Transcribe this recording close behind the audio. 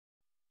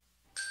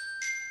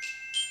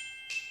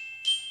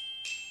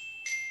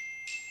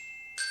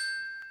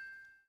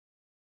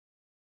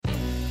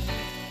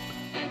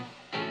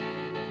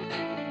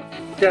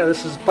Yeah,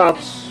 this is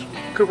Pops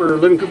Cooper,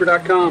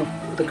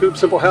 LivingCooper.com, the Coop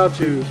Simple How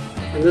To,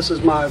 and this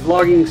is my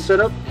vlogging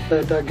setup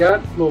that I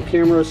got, little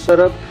camera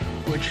setup,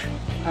 which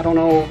I don't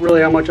know really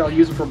how much I'll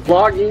use it for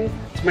vlogging.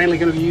 It's mainly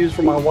going to be used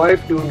for my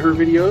wife doing her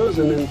videos,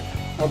 and then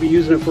I'll be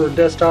using it for a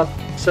desktop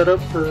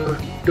setup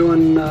for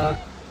doing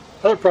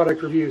other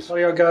product reviews. So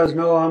y'all guys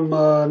know I'm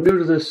new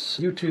to this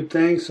YouTube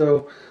thing,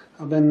 so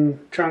I've been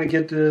trying to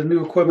get the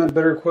new equipment,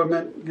 better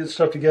equipment, get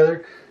stuff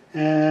together.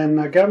 And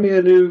I got me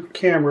a new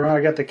camera. I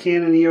got the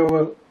Canon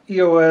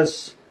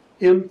EOS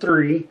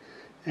M3,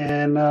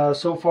 and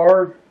so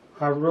far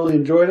I've really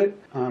enjoyed it.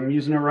 I'm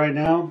using it right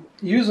now.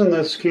 Using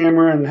this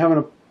camera and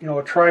having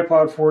a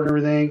tripod for it and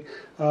everything.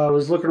 I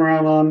was looking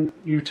around on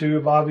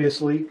YouTube,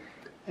 obviously,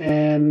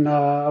 and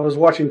I was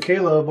watching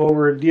Caleb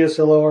over at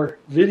DSLR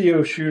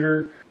Video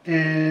Shooter,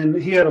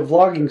 and he had a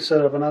vlogging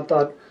setup, and I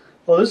thought,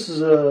 well, this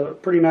is a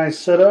pretty nice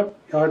setup.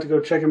 You'll have to go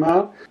check him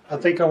out. I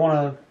think I want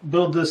to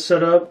build this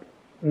setup.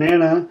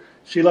 Nana,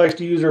 she likes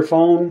to use her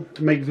phone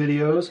to make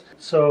videos,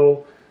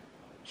 so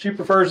she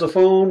prefers the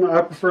phone.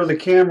 I prefer the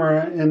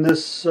camera, and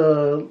this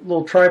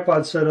little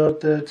tripod setup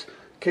that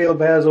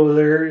Caleb has over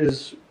there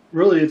is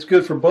really, it's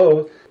good for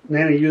both.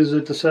 Nana uses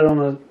it to set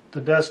on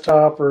the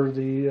desktop or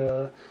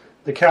the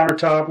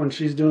countertop when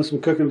she's doing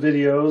some cooking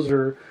videos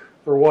or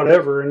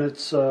whatever, and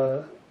it's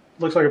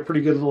looks like a pretty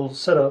good little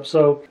setup.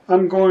 So I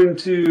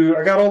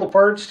got all the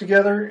parts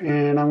together,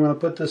 and I'm going to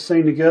put this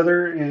thing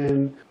together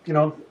and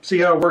see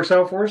how it works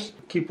out for us.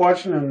 Keep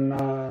watching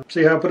and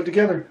see how I put it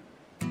together.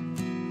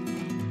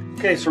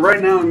 Okay, so right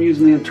now I'm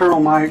using the internal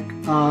mic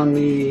on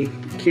the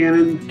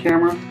Canon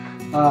camera,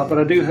 but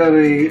I do have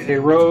a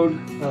Rode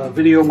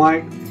video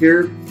mic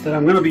here that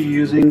I'm going to be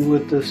using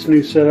with this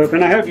new setup,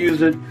 and I have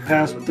used it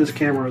past with this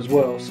camera as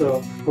well.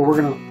 So, but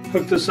we're going to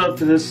hook this up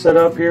to this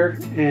setup here,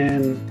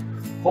 and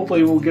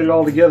hopefully we'll get it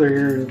all together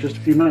here in just a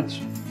few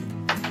minutes.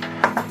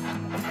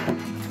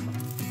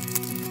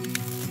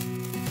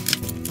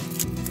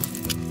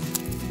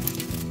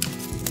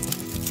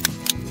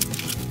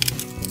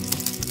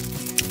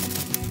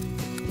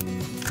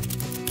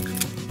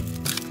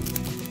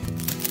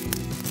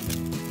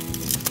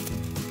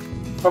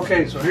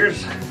 Okay, so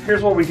here's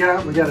what we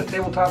got. We got a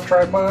tabletop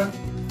tripod,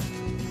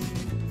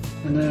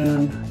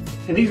 and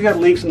these got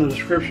links in the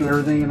description and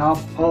everything, and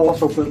I'll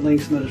also put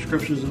links in the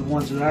descriptions of the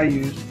ones that I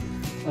used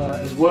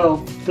as well.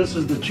 This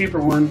is the cheaper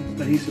one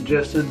that he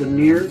suggested, the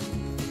Newer,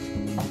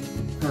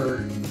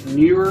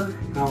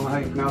 I don't know how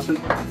you pronounce it.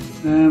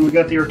 And we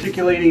got the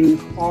articulating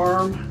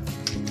arm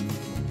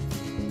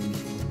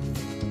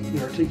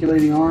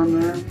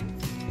there,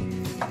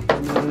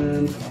 and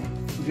then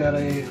we got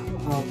a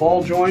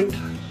ball joint.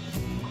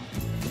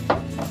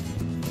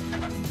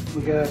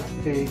 We got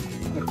a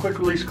quick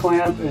release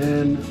clamp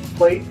and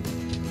plate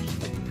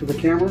for the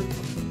camera,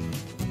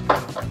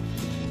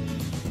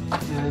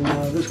 and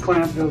this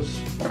clamp goes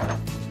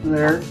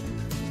there.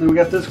 Then we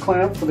got this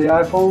clamp for the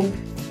iPhone,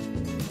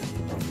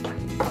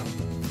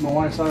 my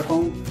wife's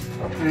iPhone,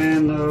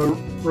 and the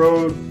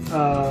Rode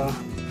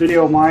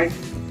video mic.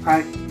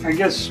 I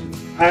guess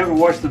I haven't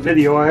watched the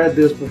video. I had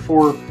this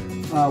before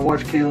I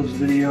watched Caleb's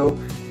video,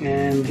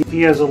 and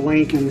he has a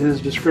link in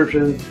his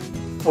description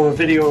of a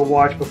video to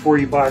watch before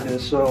you buy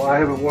this. So I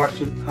haven't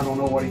watched it. I don't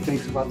know what he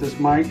thinks about this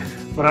mic,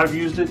 but I've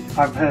used it.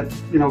 I've had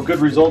good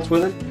results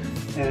with it,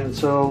 and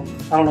so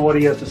I don't know what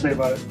he has to say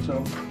about it.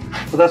 So,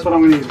 but that's what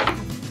I'm going to use.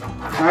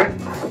 All right.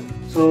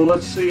 So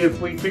let's see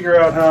if we can figure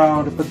out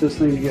how to put this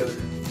thing together.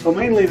 So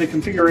mainly the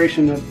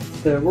configuration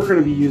that we're going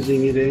to be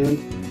using it in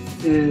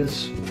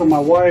is for my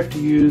wife to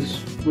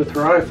use with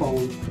her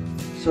iPhone.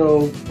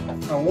 So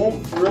I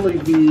won't really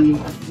be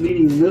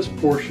needing this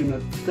portion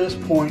at this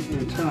point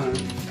in time.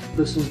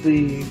 This is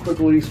the quick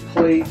release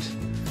plate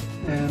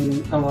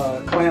and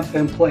clamp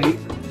and plate.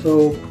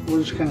 So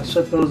we'll just kind of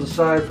set those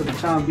aside for the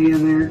time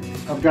being there.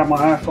 I've got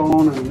my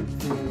iPhone, and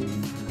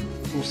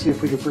we'll see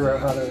if we can figure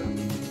out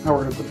how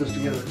we're going to put this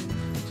together.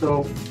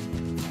 So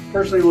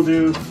first thing we'll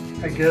do,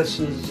 I guess,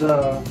 is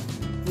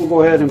we'll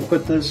go ahead and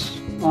put this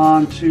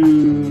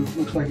onto,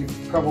 looks like it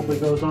probably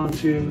goes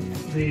onto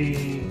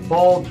the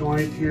ball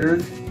joint here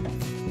at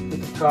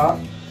the top.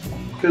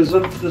 Because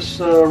of this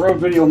Rode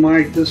video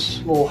mic, this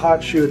little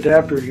hot shoe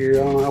adapter here,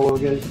 I don't know how well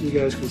you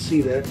guys can see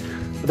that,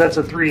 but that's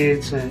a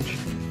 3/8 inch.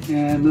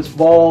 And this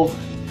ball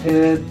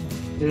head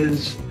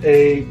is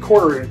a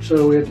 1/4 inch,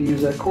 so we have to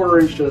use that 1/4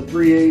 inch to a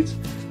 3/8,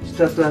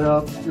 step that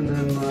up, and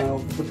then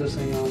put this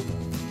thing on.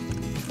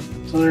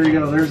 So there you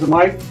go, there's the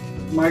mic.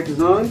 The mic is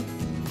on.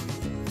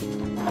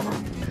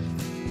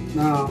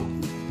 Now,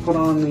 put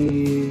on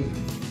the,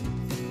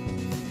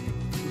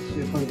 let's see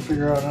if I can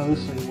figure out how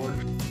this thing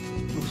works.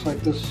 Looks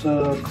like this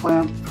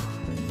clamp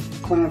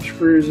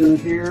screws in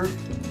here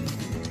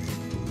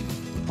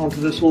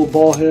onto this little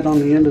ball head on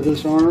the end of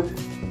this arm,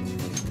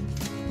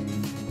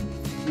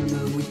 and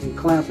then we can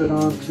clamp it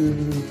onto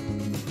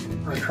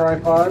our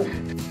tripod.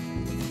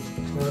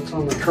 So it's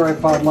on the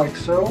tripod like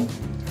so,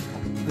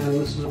 and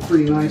this is a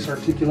pretty nice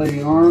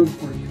articulating arm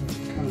where you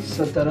can kind of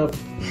set that up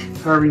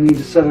however you need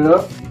to set it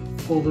up.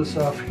 Pull this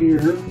off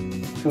here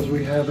because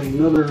we have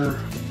another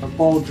a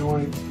ball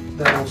joint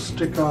that will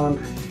stick on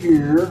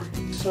here.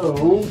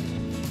 So,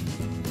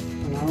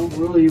 and I don't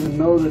really even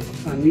know that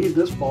I need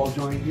this ball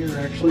joint here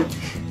actually.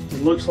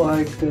 It looks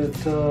like that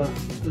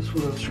this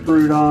would have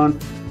screwed on,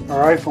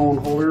 our iPhone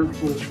holder would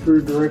have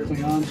screwed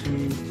directly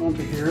onto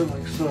here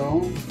like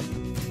so.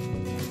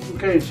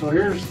 Okay, so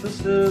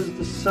this is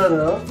the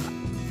setup.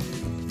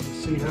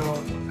 Let's see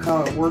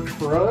how it works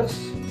for us.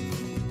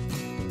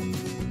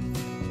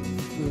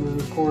 And then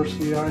of course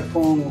the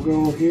iPhone will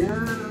go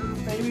here,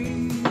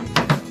 maybe.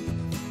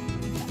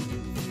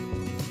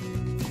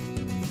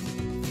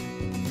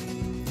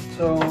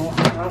 So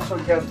I also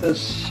got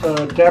this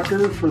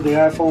adapter for the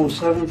iPhone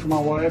 7 for my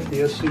wife,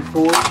 the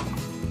SC4.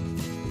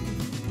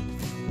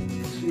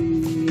 Let's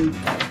see,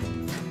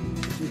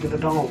 let me get the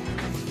dongle.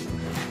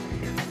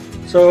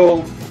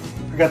 So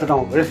I got the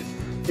dongle.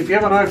 If you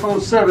have an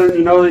iPhone 7,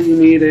 you know that you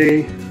need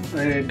a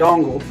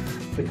dongle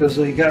because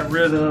they got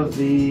rid of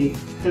the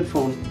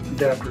headphone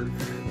adapter,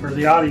 or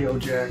the audio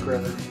jack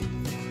rather.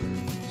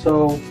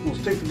 So we'll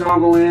stick the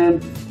dongle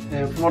in,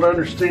 and from what I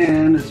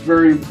understand, it's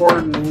very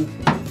important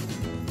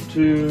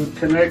to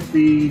connect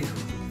the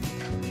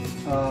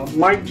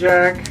mic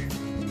jack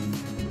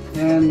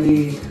and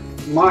the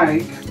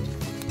mic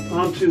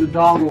onto the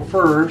dongle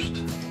first,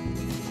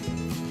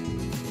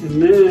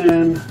 and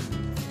then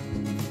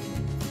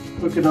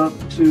hook it up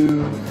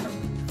to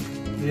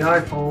the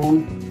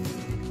iPhone.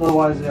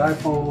 Otherwise the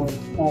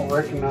iPhone won't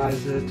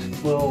recognize it.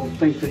 Will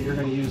think that you're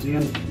going to use the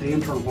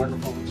internal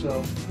microphone.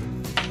 So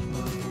I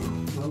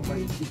hope I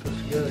can keep this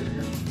together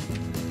here.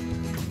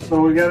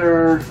 So we got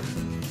our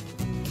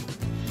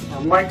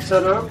mic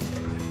set up,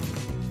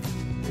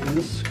 and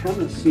this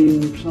kind of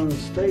seems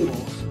unstable,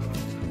 so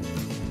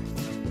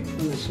it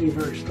doesn't seem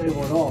very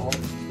stable at all.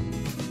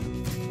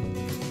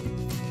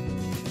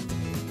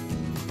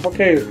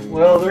 Okay,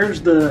 well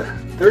there's the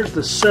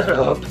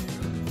setup,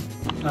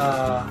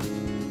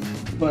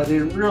 but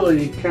it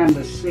really kind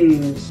of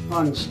seems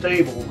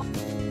unstable.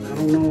 I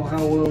don't know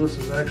how well this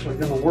is actually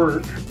going to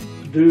work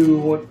to do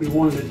what we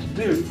wanted it to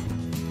do.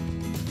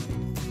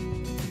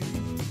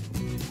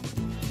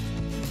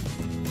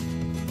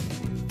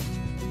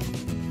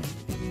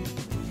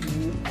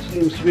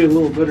 Seems to be a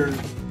little better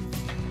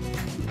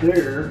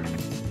there.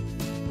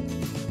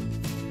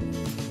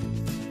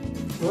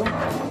 Well,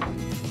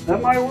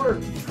 that might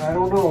work. I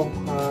don't know.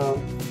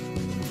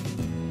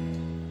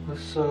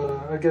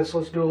 I guess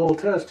let's do a little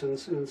test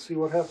and see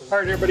what happens. All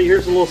right, everybody,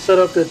 here's a little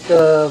setup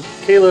that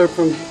Caleb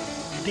from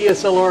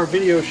DSLR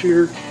Video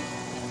Shooter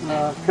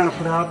kind of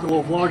put out, the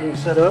little vlogging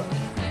setup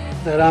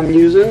that I'm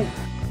using.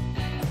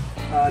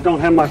 I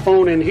don't have my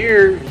phone in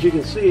here. As you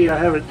can see, I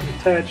have it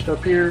attached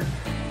up here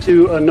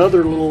to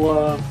another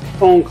little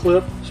phone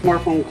clip,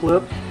 smartphone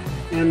clip,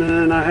 and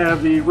then I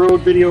have the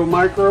Rode Video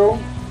Micro,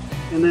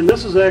 and then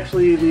this is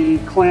actually the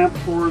clamp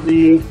for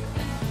the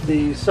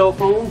cell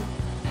phone,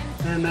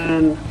 and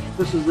then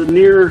this is the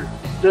near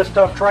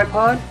desktop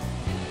tripod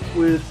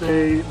with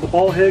the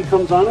ball head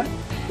comes on it.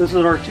 This is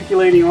an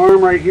articulating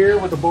arm right here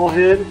with the ball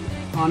head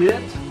on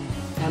it,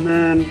 and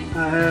then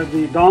I have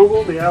the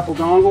dongle, the Apple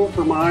dongle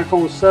for my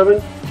iPhone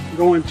 7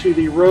 going to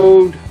the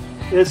Rode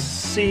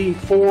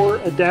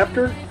SC4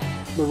 adapter,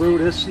 the Rode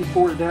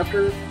SC4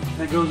 adapter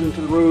that goes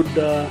into the Rode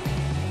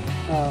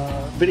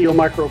Video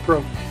Micro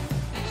Pro.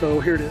 So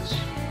here it is.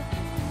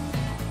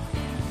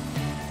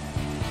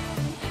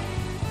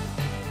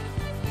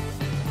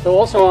 So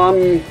also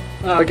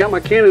I got my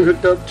Canon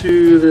hooked up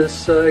to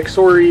this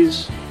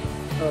Xories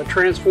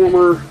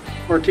transformer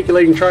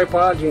articulating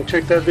tripod. You can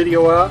check that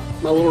video out,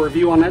 my little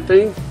review on that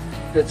thing.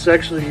 It's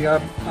actually,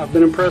 I've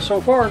been impressed so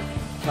far.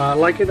 I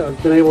like it.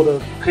 I've been able to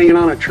hang it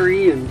on a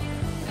tree, and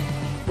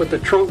with the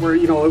trunk where,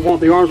 you know,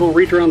 the arms won't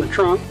reach around the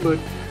trunk, but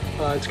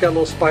it's got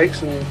little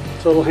spikes, and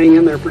so it'll hang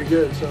in there pretty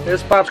good. So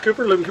it's Pops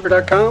Cooper,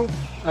 LivingCooper.com.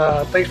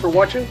 Thanks for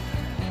watching.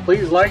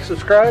 Please like,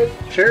 subscribe,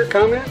 share,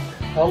 comment.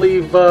 I'll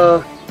leave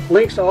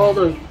links to all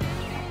the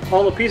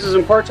pieces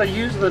and parts I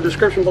use in the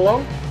description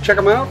below. Check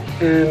them out,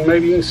 and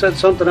maybe you can set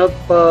something up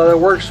that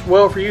works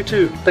well for you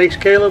too. Thanks,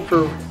 Caleb,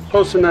 for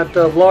posting that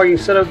vlogging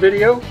setup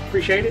video.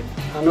 Appreciate it.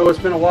 I know it's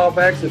been a while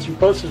back since you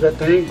posted that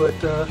thing, but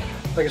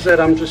like I said,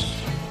 I'm just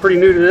pretty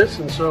new to this,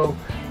 and so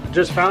I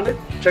just found it,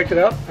 checked it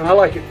out, and I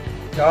like it.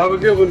 Y'all have a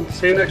good one.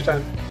 See you next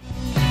time.